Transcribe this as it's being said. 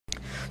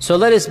So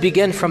let us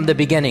begin from the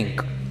beginning.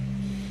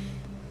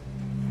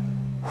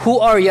 Who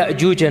are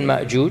Yajuj and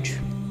Majuj?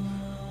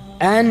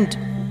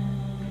 And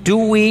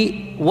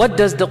what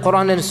does the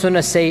Quran and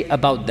Sunnah say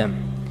about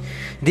them?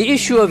 The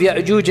issue of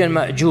Yajuj and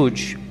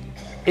Majuj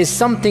is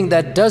something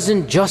that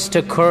doesn't just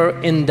occur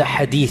in the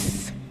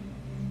hadith.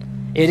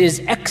 It is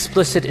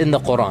explicit in the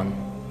Quran.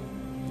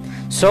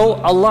 So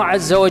Allah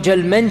Azza wa Jal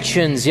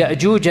mentions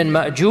Yajuj and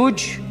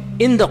Majuj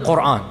in the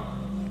Quran.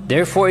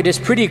 Therefore it is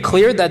pretty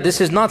clear that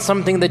this is not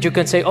something that you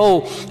can say,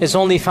 oh, it's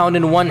only found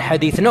in one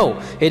hadith.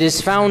 No, it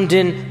is found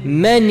in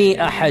many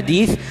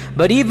hadith,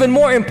 but even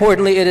more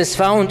importantly, it is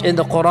found in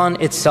the Quran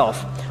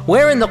itself.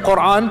 Where in the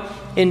Quran?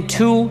 In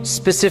two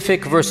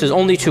specific verses,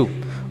 only two.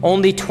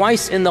 Only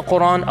twice in the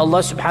Quran Allah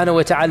subhanahu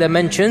wa ta'ala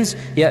mentions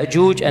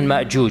Yajuj and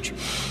Majuj.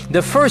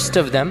 The first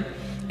of them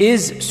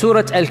is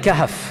Surah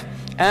Al-Kahf,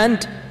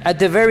 and at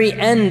the very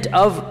end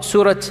of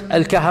Surah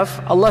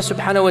Al-Kahf, Allah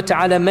subhanahu wa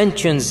ta'ala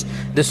mentions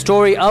the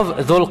story of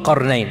Dhul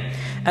Qarnayn.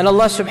 And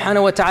Allah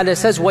subhanahu wa ta'ala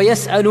says,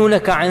 وَيَسْأَلُونَكَ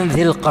عَنْ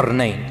ذِي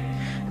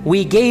الْقَرْنَيْنِ.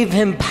 We gave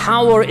him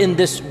power in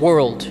this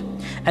world,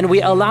 and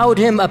we allowed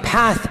him a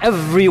path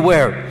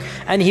everywhere.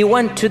 And he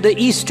went to the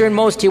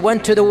easternmost, he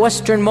went to the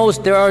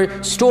westernmost. There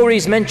are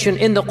stories mentioned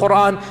in the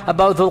Quran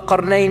about Dhul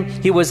Qarnayn.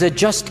 He was a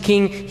just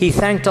king. He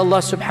thanked Allah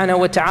subhanahu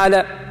wa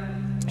ta'ala.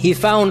 He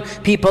found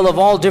people of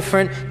all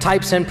different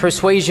types and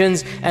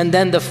persuasions. And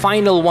then the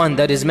final one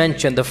that is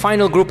mentioned, the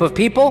final group of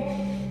people,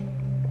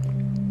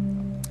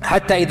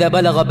 حَتَّى إِذَا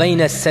بَلَغَ بَيْنَ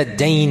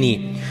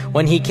السَّدَّيْنِ.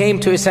 When he came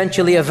to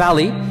essentially a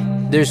valley,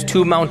 there's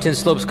two mountain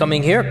slopes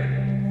coming here.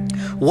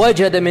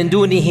 وَجَدَ مِن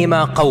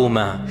دُونِهِمَا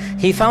قَوْمًا.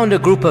 He found a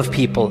group of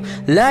people.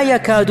 لَا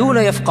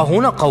يَكَادُونَ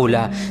يَفْقَهُونَ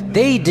قَوْلًا.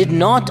 They did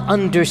not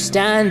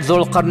understand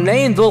Dhul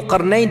Qarnayn. Dhul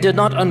Qarnayn did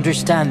not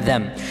understand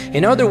them.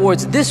 In other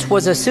words, this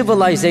was a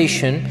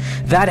civilization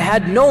that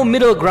had no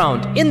middle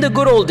ground. In the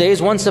good old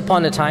days, once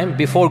upon a time,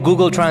 before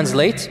Google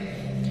Translate,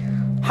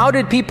 how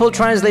did people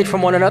translate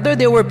from one another?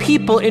 There were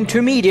people,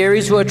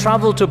 intermediaries, who had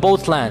traveled to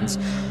both lands.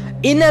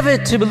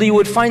 Inevitably, you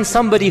would find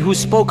somebody who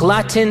spoke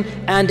Latin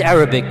and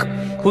Arabic,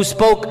 who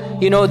spoke,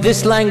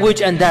 this language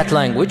and that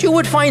language. You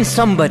would find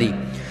somebody.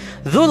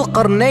 Dhul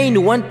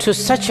Qarnayn went to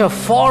such a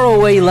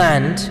faraway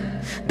land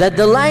that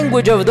the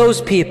language of those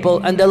people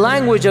and the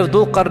language of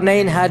Dhul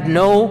Qarnayn had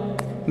no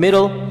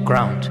middle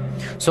ground.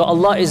 So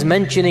Allah is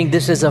mentioning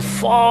this is a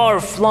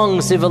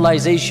far-flung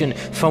civilization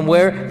from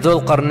where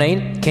Dhul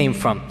Qarnayn came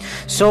from.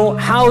 So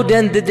how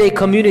then did they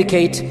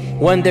communicate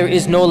when there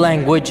is no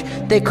language?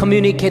 They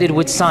communicated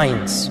with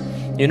signs.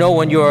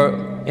 When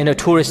you're in a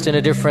tourist in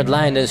a different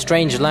land, in a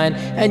strange land,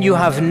 and you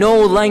have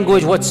no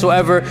language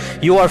whatsoever,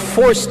 you are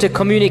forced to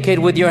communicate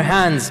with your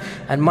hands.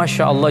 And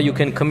mashallah, you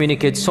can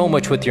communicate so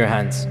much with your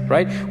hands,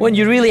 right? When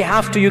you really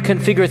have to, you can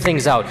figure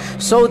things out.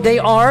 So they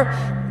are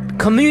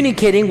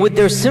communicating with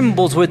their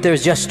symbols, with their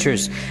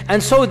gestures.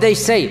 And so they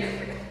say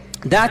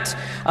that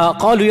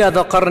قالوا يا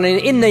ذا قرنين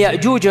إن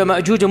يأجوج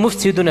مأجوج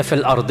مفسدون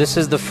في الأرض. This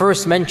is the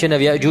first mention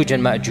of Yajuj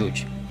and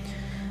Majuj.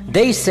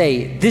 They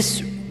say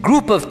this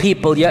group of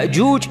people,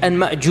 Yajuj and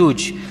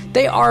Majuj,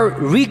 they are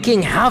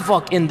wreaking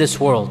havoc in this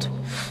world.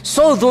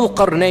 So Dhul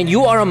Qarnayn,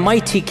 you are a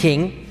mighty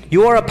king,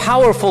 you are a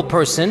powerful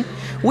person,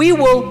 we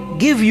will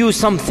give you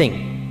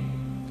something.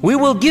 We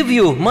will give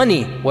you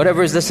money,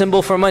 whatever is the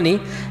symbol for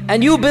money,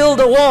 and you build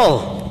a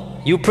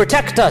wall. You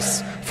protect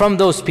us from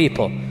those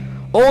people.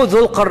 O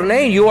Dhul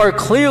Qarnayn, you are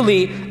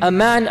clearly a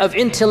man of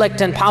intellect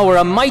and power,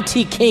 a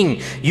mighty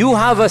king. You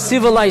have a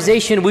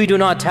civilization we do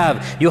not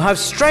have. You have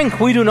strength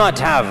we do not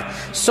have.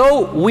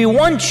 So we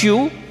want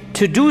you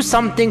to do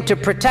something to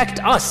protect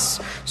us.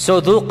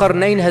 So Dhul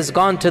Qarnayn has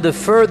gone to the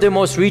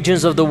furthermost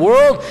regions of the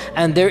world,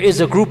 and there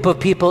is a group of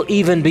people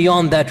even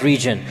beyond that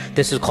region.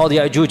 This is called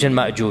Yajuj and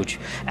Majuj.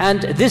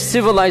 And this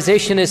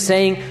civilization is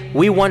saying,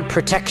 we want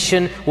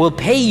protection, we'll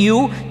pay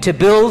you to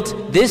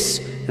build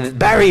this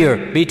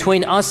barrier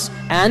between us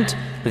and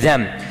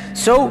them.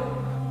 So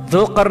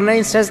Dhul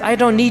Qarnayn says, I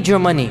don't need your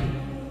money.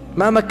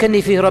 ما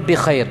مكنني فيه ربي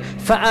خير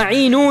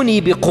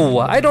فأعينوني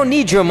بقوة. I don't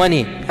need your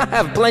money. I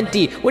have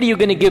plenty. What are you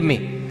going to give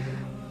me?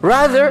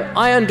 Rather,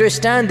 I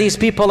understand these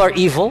people are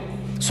evil.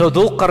 So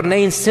Dhul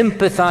Qarnayn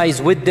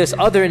sympathized with this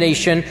other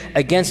nation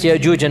against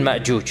Yajuj and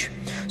Majuj.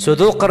 So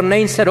Dhul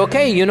Qarnayn said,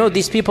 okay,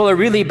 these people are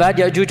really bad,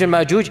 Yajuj and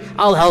Majuj,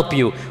 I'll help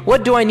you.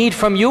 What do I need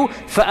from you?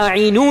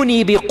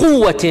 فَأَعِينُونِي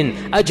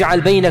بِقُوَّةٍ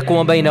أَجْعَلْ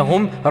بَيْنَكُمْ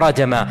وَبَيْنَهُمْ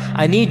رَجَمًا.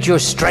 I need your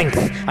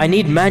strength. I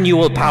need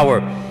manual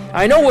power.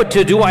 I know what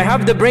to do. I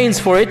have the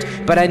brains for it,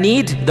 but I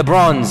need the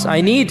bronze.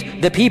 I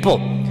need the people.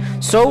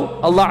 So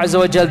Allah Azza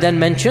wa Jal then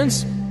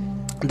mentions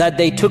that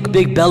they took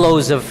big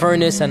bellows of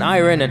furnace and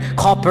iron and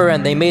copper,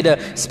 and they made a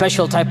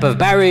special type of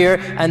barrier,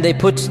 and they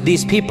put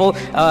these people,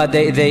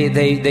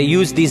 they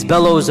used these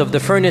bellows of the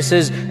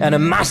furnaces on a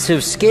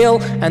massive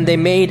scale, and they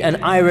made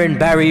an iron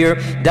barrier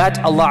that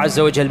Allah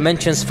Azza wa Jal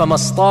mentions, فَمَا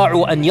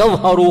اسْطَاعُوا أَنْ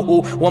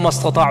يَظْهَرُوهُ وَمَا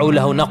اسْتَطَاعُوا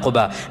لَهُ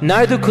نَقْبًا.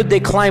 Neither could they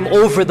climb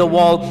over the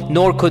wall,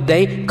 nor could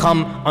they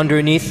come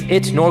underneath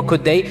it, nor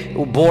could they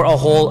bore a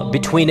hole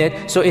between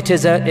it. So it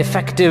is an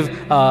effective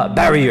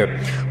barrier.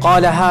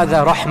 قَالَ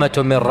هَذَا رَحْمَةٌ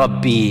مِّن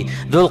رَبِّي. Rabbi.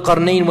 Dhul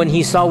Qarnayn, when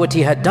he saw what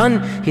he had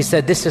done, he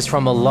said, this is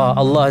from Allah.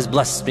 Allah has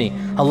blessed me.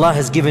 Allah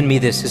has given me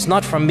this. It's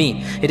not from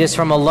me. It is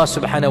from Allah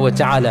subhanahu wa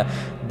ta'ala.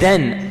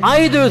 Then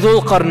either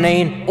Dhul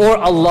Qarnayn or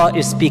Allah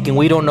is speaking.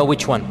 We don't know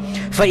which one.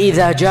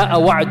 فَإِذَا جَاءَ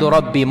وَعْدُ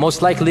رَبِّي.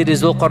 Most likely it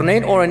is Dhul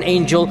Qarnayn or an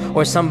angel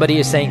or somebody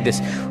is saying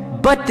this.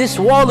 But this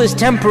wall is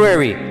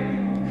temporary.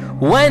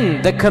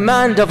 When the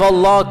command of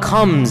Allah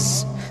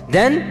comes,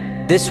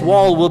 then this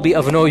wall will be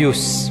of no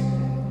use.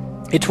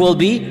 It will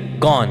be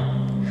gone.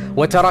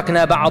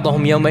 وَتَرَكْنَا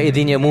بَعْضَهُمْ يَوْمَئِذٍ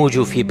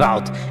يَمُوجُ فِي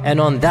بَعْضٍ. And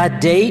on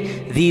that day,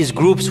 these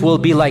groups will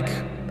be like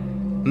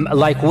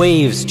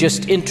waves,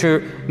 just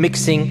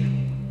intermixing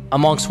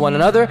amongst one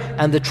another,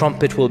 and the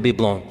trumpet will be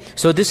blown.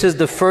 So this is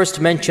the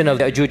first mention of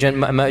Yajuj and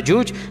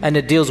Majuj, and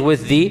it deals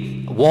with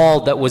the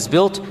wall that was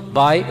built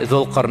by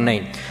Dhul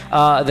Qarnayn.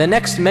 The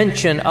next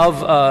mention of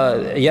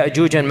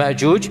Yajuj and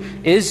Majuj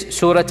is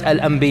Surah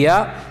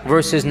Al-Anbiya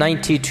verses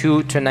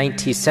 92 to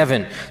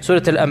 97. Surah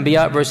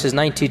Al-Anbiya verses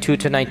 92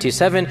 to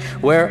 97,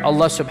 where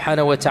Allah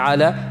subhanahu wa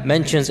ta'ala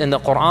mentions in the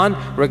Quran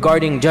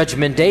regarding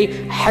Judgment Day,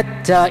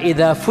 حَتَّى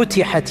إِذَا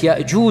فُتِحَتْ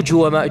يَأْجُوجُ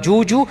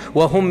وَمَأْجُوجُ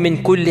وَهُمْ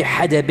مِنْ كُلِّ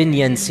حَدَبٍ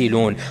يَنْسِلُونَ.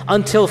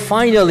 Until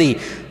finally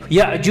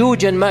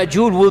Yajuj and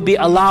Majuj will be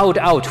allowed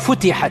out.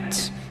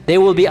 Futihat. They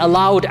will be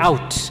allowed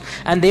out.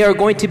 And they are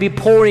going to be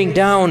pouring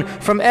down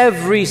from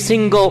every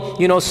single,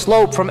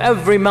 slope, from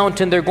every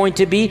mountain. They're going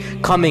to be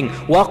coming.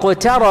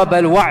 وَقْتَرَبَ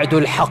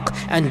الْوَعْدُ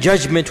الْحَقِّ. And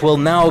judgment will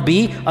now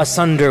be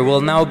asunder,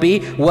 will now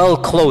be well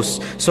close.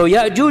 So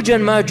Yajuj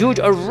and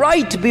Majuj are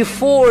right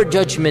before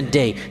Judgment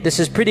Day. This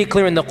is pretty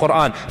clear in the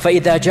Quran.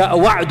 فَإِذَا جَاءَ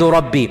وَعْدُ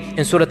رَبِّي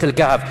in Surah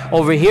Al-Kahf.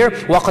 Over here,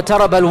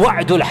 وَقْتَرَبَ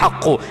الْوَعْدُ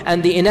الْحَقُّ.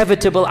 And the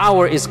inevitable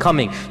hour is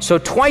coming. So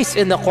twice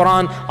in the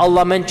Quran,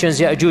 Allah mentions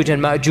Yajuj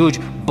and Majuj,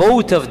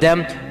 both of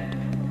them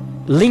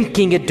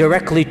linking it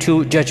directly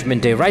to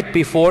Judgment Day, right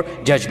before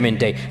Judgment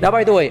Day. Now,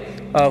 by the way,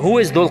 who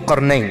is Dhul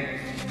Qarnayn?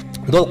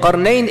 Dhul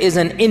Qarnayn is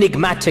an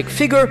enigmatic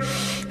figure,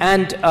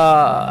 and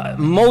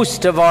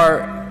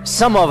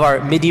some of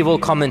our medieval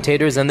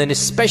commentators, and then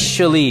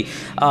especially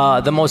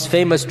the most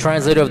famous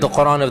translator of the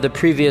Quran of the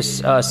previous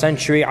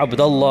century,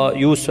 Abdullah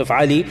Yusuf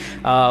Ali,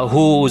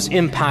 whose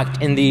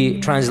impact in the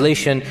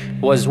translation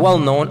was well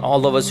known.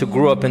 All of us who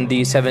grew up in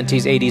the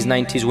 70s, 80s,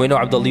 90s, we know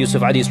Abdullah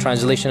Yusuf Ali's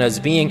translation as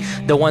being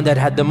the one that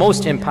had the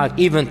most impact,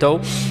 even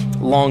though,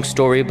 long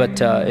story, but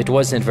it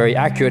wasn't very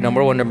accurate,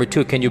 number one. Number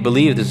two, can you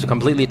believe, this is a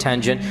completely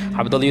tangent,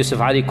 Abdullah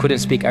Yusuf Ali couldn't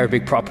speak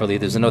Arabic properly.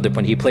 There's another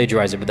point, he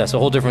plagiarized it, but that's a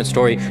whole different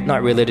story,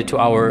 not related to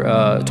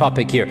our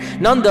topic here.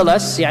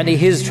 Nonetheless,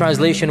 his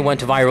translation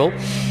went viral,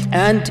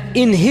 and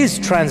in his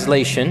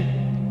translation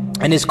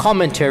and his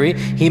commentary,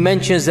 he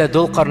mentions that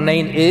Dhul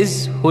Qarnayn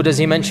is, who does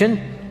he mention?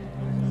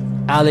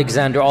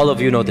 Alexander. All of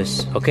you know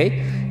this, okay?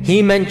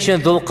 He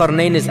mentioned Dhul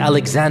Qarnayn is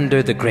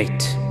Alexander the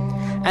Great.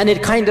 And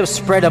it kind of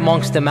spread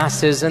amongst the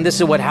masses, and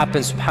this is what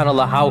happens,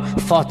 subhanAllah, how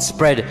thoughts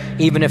spread,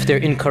 even if they're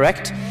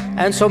incorrect.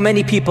 And so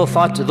many people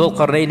thought Dhul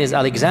Qarnayn is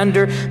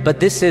Alexander, but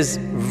this is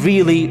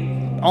really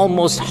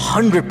almost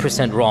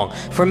 100% wrong,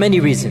 for many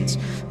reasons.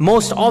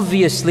 Most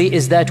obviously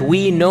is that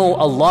we know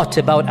a lot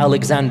about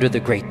Alexander the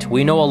Great.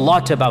 We know a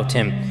lot about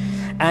him.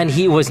 And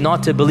he was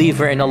not a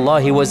believer in Allah,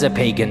 he was a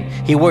pagan.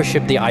 He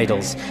worshipped the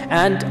idols.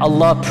 And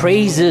Allah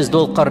praises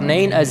Dhul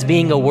Qarnayn as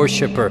being a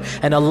worshipper.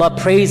 And Allah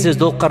praises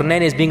Dhul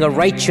Qarnayn as being a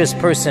righteous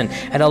person.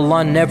 And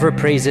Allah never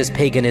praises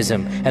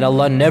paganism. And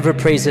Allah never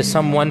praises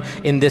someone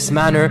in this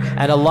manner.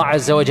 And Allah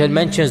Azza wa Jal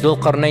mentions, Dhul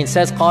Qarnayn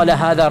says, قَالَ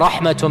هَذَا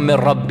رَحْمَةٌ مِّن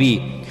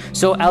رَبِّي.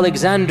 So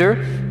Alexander,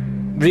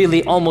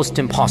 really almost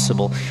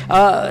impossible.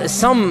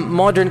 Some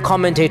modern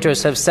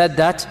commentators have said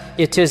that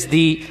it is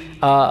the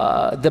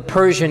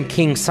Persian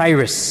King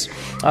Cyrus,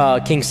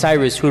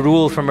 who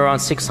ruled from around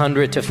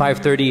 600 to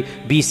 530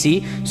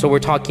 BC. So we're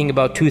talking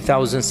about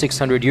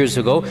 2,600 years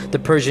ago, the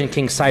Persian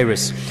King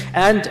Cyrus.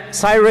 And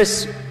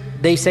Cyrus,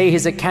 they say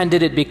he's a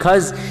candidate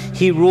because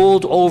he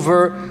ruled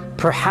over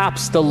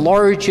perhaps the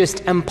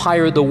largest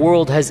empire the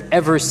world has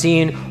ever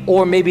seen,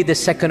 or maybe the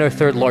second or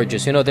third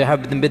largest. There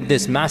have been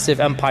these massive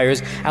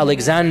empires.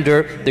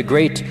 Alexander the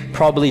Great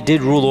probably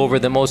did rule over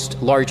the most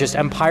largest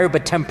empire,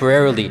 but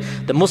temporarily.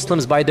 The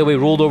Muslims, by the way,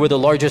 ruled over the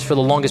largest for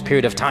the longest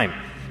period of time.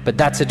 But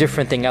that's a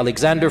different thing.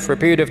 Alexander, for a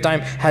period of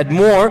time, had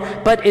more,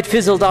 but it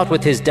fizzled out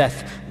with his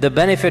death. The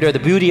benefit or the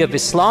beauty of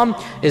Islam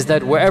is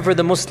that wherever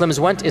the Muslims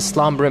went,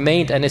 Islam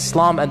remained, and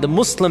Islam and the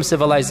Muslim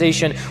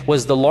civilization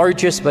was the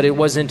largest, but it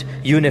wasn't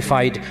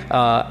unified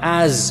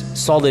as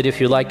solid, if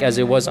you like, as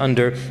it was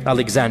under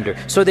Alexander.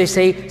 So they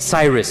say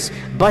Cyrus.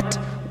 But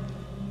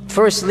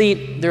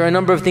firstly, there are a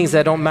number of things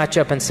that don't match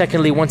up, and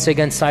secondly, once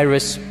again,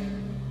 Cyrus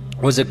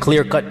was a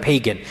clear-cut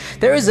pagan.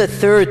 There is a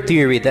third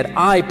theory that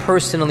I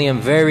personally am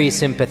very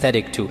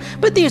sympathetic to.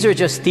 But these are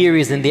just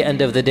theories in the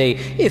end of the day.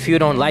 If you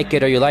don't like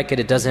it or you like it,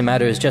 it doesn't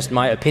matter. It's just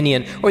my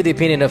opinion or the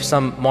opinion of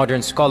some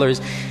modern scholars.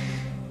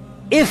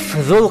 If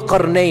Dhul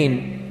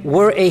Qarnayn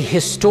were a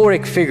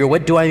historic figure,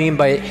 what do I mean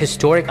by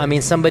historic? I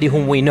mean somebody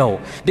whom we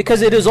know.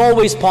 Because it is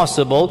always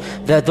possible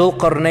that Dhul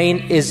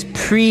Qarnayn is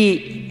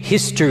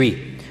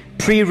pre-history,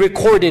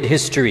 pre-recorded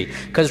history,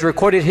 because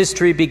recorded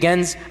history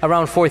begins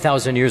around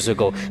 4,000 years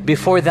ago.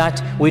 Before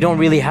that, we don't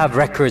really have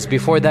records.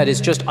 Before that,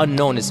 it's just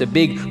unknown. It's a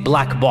big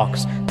black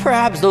box.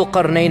 Perhaps Dhul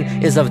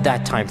Qarnayn is of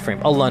that time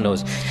frame. Allah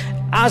knows.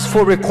 As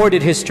for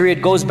recorded history,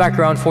 it goes back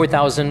around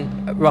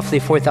 4,000, roughly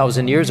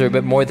 4,000 years or a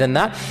bit more than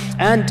that.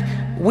 And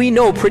we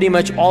know pretty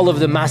much all of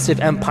the massive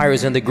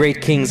empires and the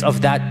great kings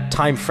of that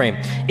time frame.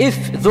 If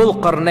Dhul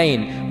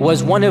Qarnayn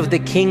was one of the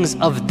kings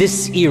of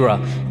this era,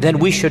 then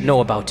we should know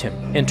about him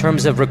in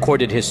terms of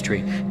recorded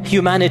history.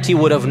 Humanity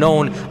would have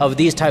known of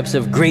these types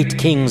of great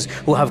kings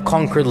who have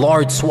conquered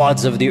large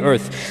swaths of the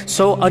earth.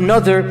 So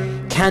another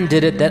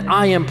candidate that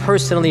I am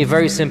personally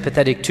very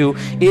sympathetic to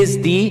is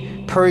the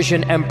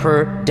Persian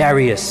Emperor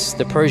Darius.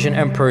 The Persian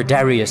Emperor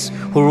Darius,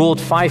 who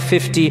ruled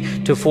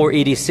 550 to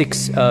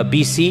 486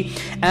 BC.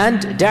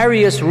 And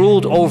Darius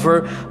ruled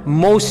over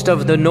most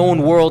of the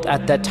known world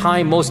at that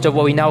time, most of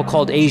what we now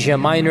call Asia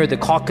Minor, the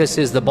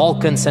Caucasus, the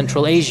Balkans,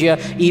 Central Asia,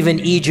 even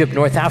Egypt,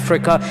 North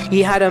Africa.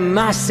 He had a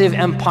massive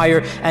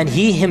empire, and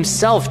he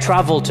himself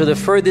traveled to the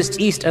furthest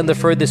east and the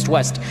furthest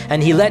west.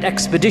 And he led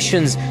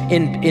expeditions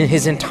in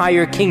his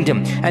entire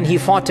kingdom. And he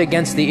fought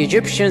against the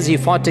Egyptians, he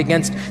fought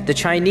against the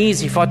Chinese,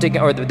 he fought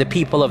against, or the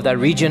people of that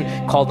region,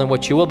 call them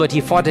what you will, but he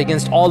fought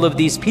against all of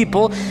these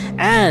people.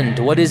 And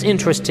what is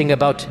interesting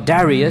about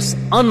Darius,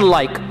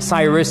 unlike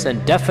Cyrus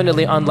and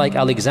definitely unlike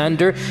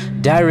Alexander,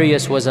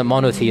 Darius was a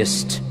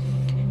monotheist.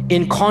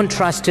 In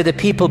contrast to the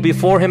people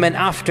before him and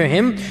after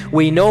him,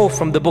 we know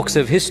from the books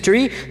of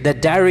history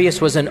that Darius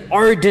was an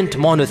ardent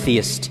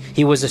monotheist.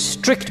 He was a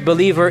strict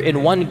believer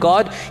in one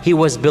God. He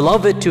was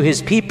beloved to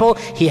his people.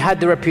 He had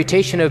the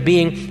reputation of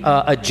being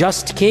a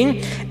just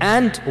king.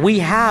 And we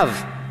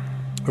have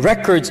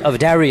records of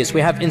Darius. We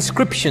have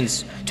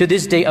inscriptions to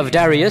this day of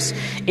Darius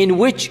in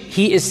which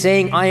he is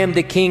saying, I am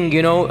the king,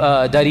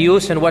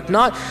 Darius and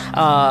whatnot,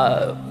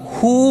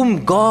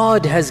 whom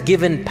God has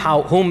given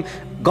power, whom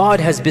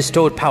God has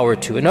bestowed power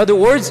to. In other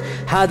words,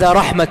 هَذَا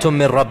رَحْمَةٌ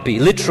مِّن رَبِّي.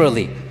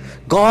 Literally,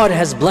 God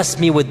has blessed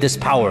me with this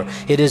power.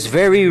 It is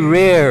very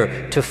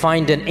rare to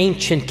find an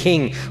ancient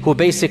king who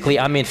basically,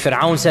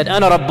 Fir'aun said,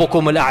 أَنَا رَبُّكُمُ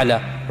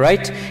الْأَعْلَى.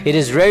 Right? It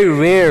is very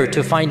rare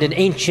to find an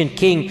ancient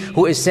king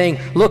who is saying,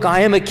 look,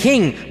 I am a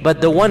king,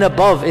 but the one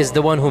above is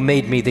the one who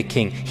made me the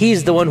king. He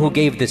is the one who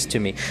gave this to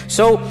me.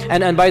 So,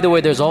 and by the way,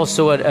 there's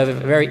also a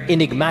very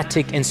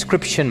enigmatic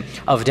inscription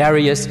of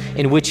Darius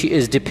in which he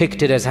is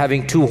depicted as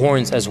having two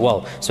horns as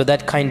well. So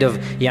that kind of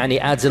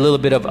adds a little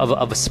bit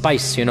of a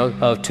spice,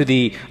 to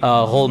the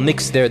whole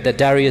mix there, that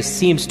Darius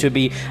seems to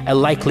be a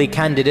likely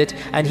candidate,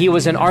 and he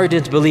was an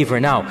ardent believer.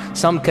 Now,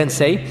 some can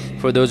say,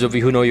 for those of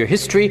you who know your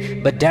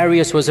history, but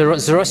Darius was a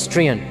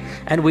Zoroastrian.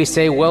 And we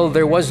say, well,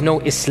 there was no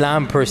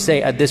Islam per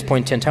se at this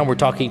point in time. We're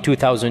talking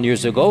 2,000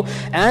 years ago.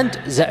 And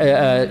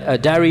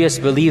Darius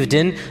believed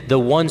in the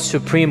one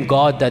supreme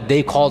God that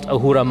they called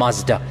Ahura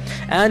Mazda.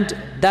 And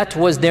that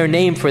was their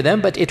name for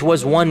them, but it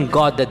was one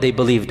God that they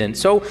believed in.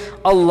 So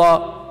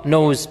Allah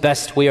knows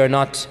best. We are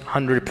not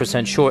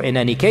 100% sure in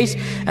any case.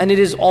 And it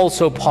is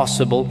also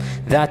possible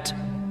that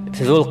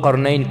Dhul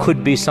Qarnayn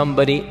could be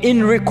somebody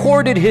in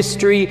recorded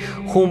history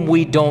whom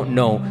we don't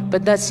know.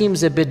 But that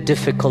seems a bit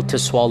difficult to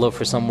swallow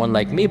for someone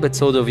like me. But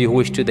those of you who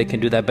wish to, they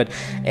can do that. But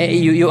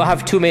you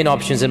have two main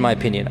options in my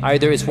opinion.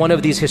 Either it's one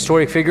of these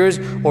historic figures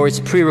or it's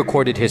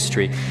pre-recorded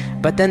history.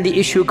 But then the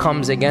issue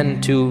comes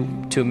again to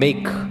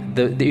make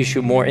the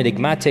issue more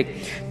enigmatic.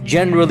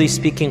 Generally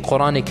speaking,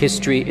 Quranic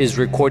history is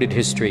recorded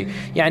history.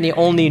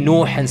 Only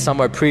Nuh and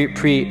some are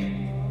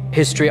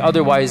pre-history.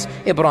 Otherwise,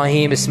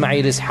 Ibrahim,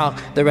 Ismail, Ishaq,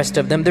 the rest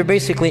of them, they're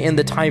basically in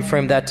the time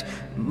frame that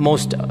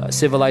most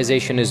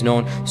civilization is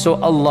known.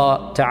 So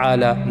Allah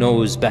Ta'ala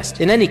knows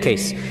best. In any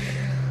case,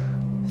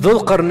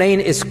 Dhul Qarnayn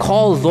is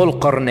called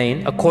Dhul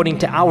Qarnayn according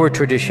to our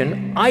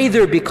tradition,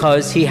 either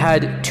because he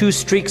had two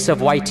streaks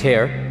of white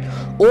hair,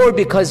 or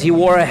because he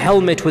wore a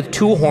helmet with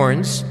two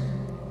horns,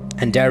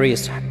 and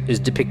Darius is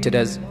depicted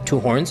as two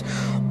horns,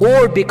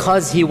 or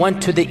because he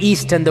went to the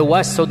east and the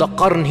west. So the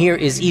Qarn here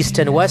is east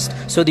and west,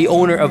 so the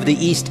owner of the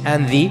east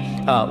and the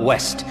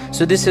west.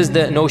 So this is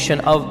the notion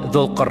of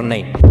Dhul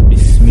Qarnayn.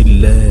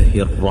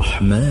 Bismillahir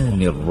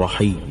Rahmanir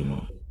Rahim.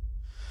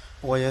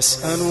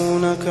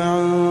 ويسألونك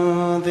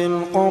عن ذي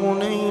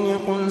القرنين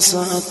قل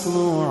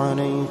سأتلو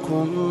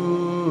عليكم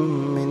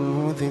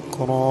منه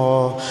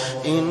ذكرا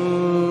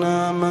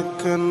إنا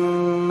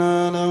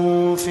مكنا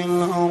له في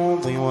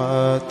الأرض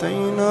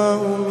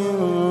وآتيناه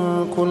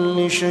من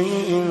كل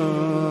شيء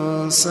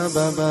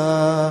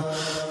سببا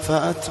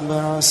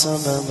فأتبع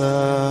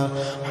سببا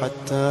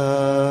حتى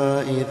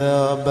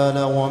إذا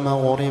بلغ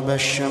مغرب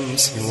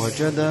الشمس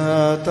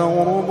وجدها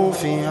تغرب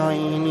في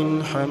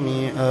عين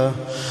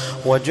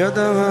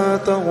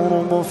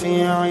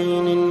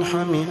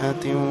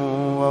حمئة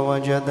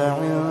ووجد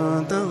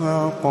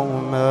عندها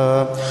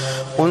قوما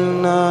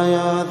قلنا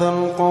يا ذا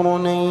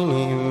القرنين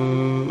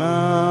إما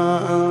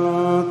أن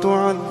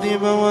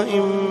تعذب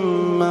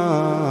وإما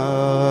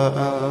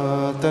أن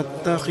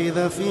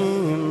تتخذ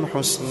فيهم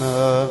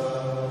حسنا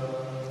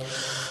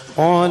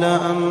قال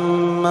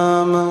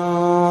أما من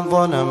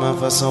ظلم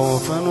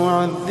فسوف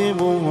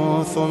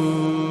نعذبه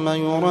ثم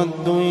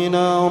يرد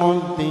إلى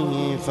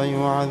ربه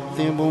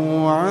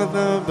فيعذبه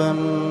عذابا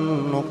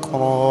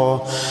نكرا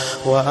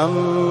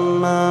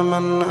وأما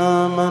من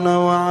آمن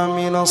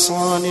وعمل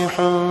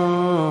صالحا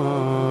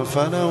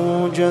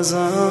فله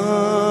جزاء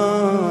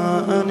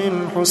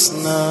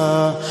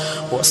الحسنى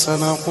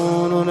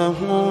وسنقول له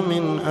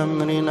من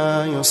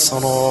أمرنا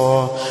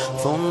يسرا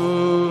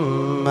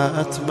ثم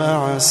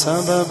أتبع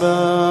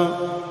سببا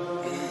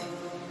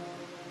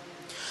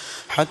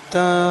حتى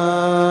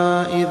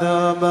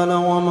إذا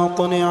بلغ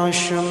مطلع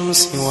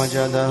الشمس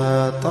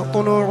وجدها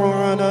تطلع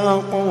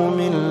على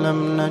قوم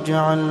لم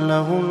نجعل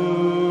لهم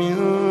من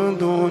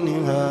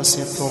دونها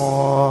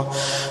سترا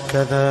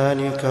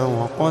كذلك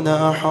وقد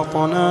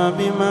أحطنا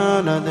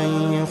بما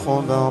لديه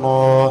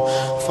خبرا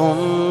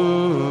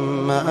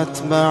ثم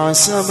أتبع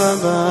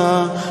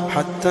سببا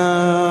حتى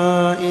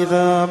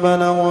إذا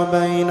بلغ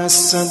بين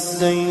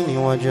السدين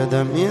وجد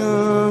من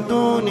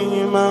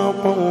دونهما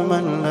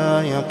قوما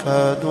لا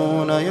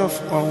يكادون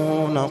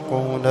يفقهون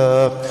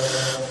قولا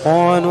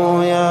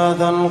قالوا يا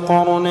ذا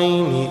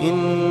القرنين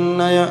إن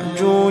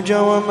يأجوج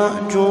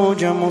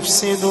ومأجوج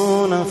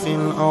مفسدون في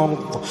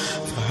الأرض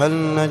فهل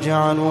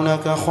نجعل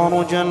لك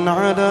خرجا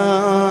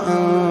على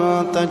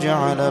أن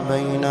تجعل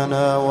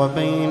بيننا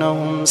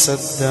وبينهم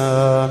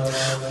سدا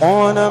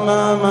قال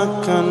ما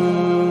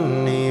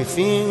مكني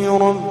فيه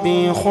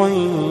ربي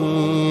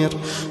خير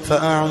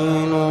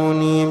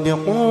فأعينوني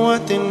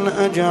بقوة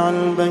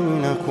أجعل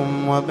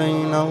بينكم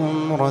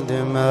وبينهم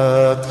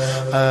ردما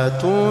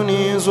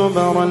آتوني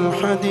زبر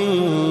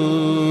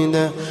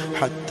الحديد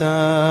حتى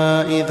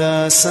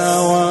إذا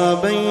ساوى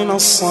بين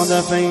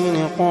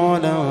الصدفين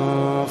قال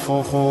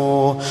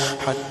انفخوا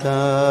حتى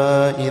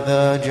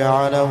إذا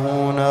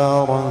جعله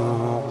نارا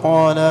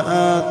قال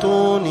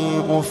آتوني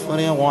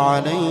أفرغ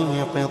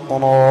عليه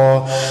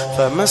قطرا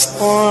فما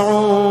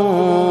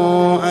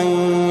استطاعوا أن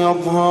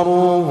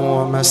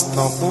يظهروه وما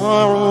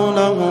استطاعوا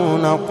له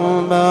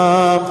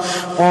نقبا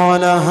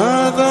قال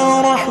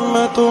هذا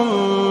رحمة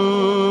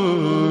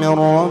من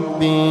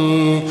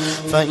ربي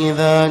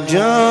فإذا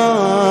جاء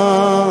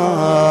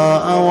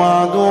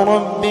وعد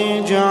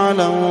ربي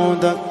جعله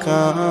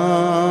دكا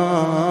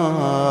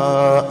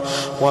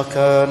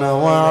وكان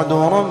وعد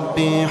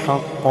ربي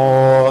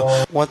حقا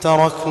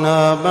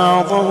وتركنا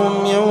بعضهم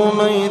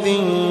يومئذ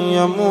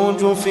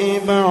يموج في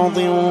بعض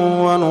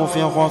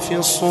ونفخ في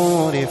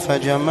الصور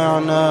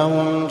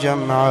فجمعناهم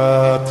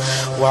جمعا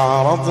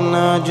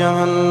وعرضنا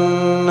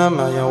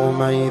جهنم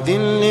يومئذ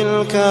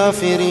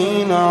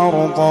للكافرين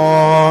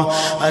عرضا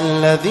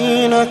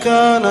الذين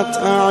كانت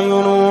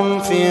أعينهم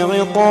في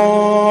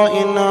غطاء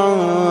عن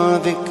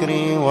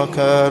ذكري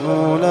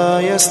وكانوا لا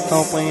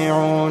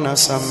يستطيعون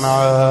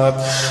سمعا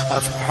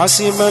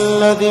أفحسب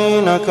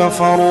الذين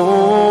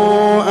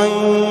كفروا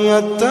أن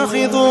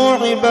يتخذوا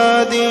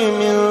عبادي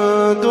من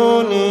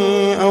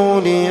دوني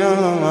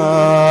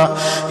أولياء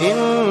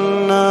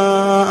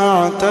إنا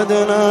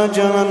أعتدنا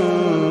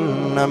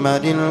جهنم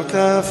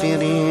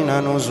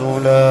للكافرين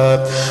نزلا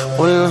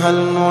قل هل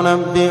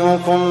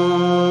ننبئكم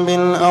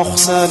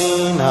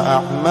بالأخسرين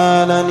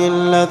أعمالا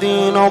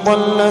الذين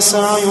ضل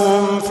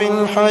سعيهم في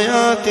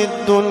الحياة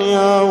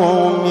الدنيا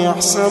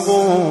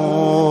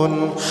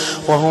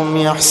وهم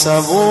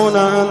يحسبون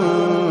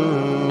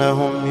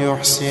أنهم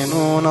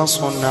يحسنون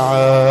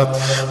صنعا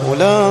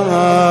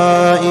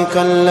أولئك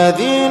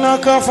الذين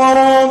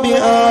كفروا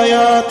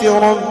بآيات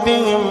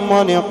ربهم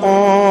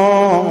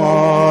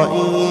ولقائه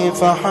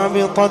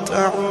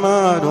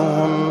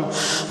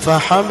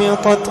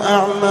فحبطت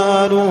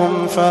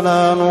أعمالهم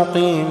فلا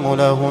نقيم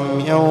لهم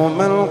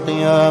يوم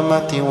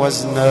القيامة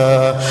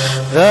وزنا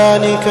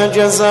ذلك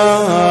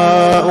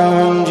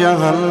جزاؤهم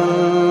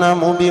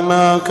جهنم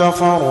بما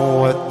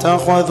كفروا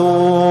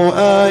واتخذوا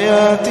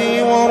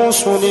آياتي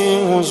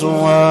ورسلي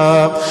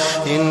هزوا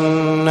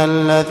إن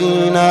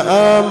الذين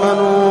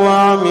آمنوا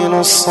وعملوا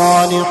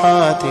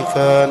الصالحات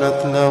كانت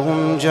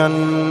لهم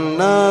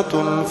جنات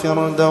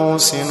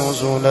الفردوس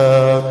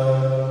نزلا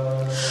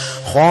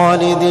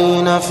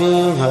خالدين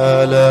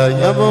فيها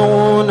لا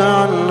يبغون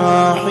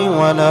عنها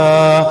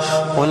حولا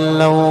قل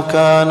لو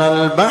كان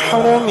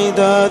البحر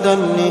مدادا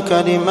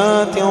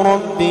لكلمات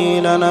ربي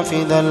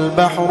لنفد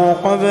البحر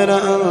قبل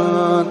أن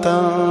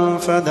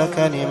تنفد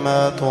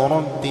كلمات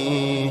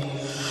ربي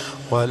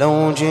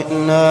ولو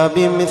جئنا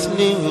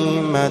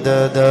بمثله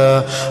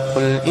مددا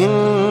قل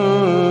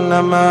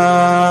إنما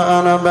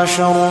أنا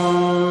بشر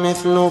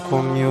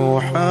مثلكم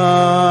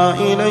يوحى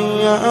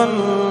إلي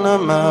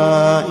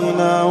أنما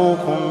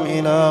إلهكم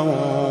إله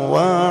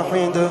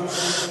واحد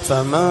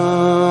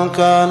فمن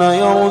كان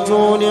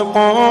يرجو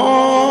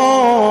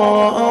لقاء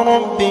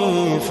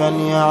ربه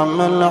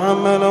فليعمل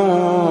عملا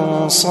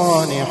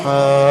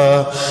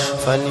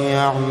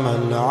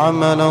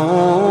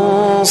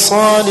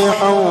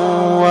صالحا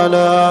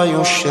ولا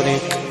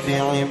يشرك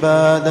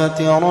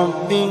بعبادة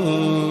ربه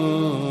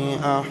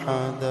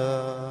أحدا.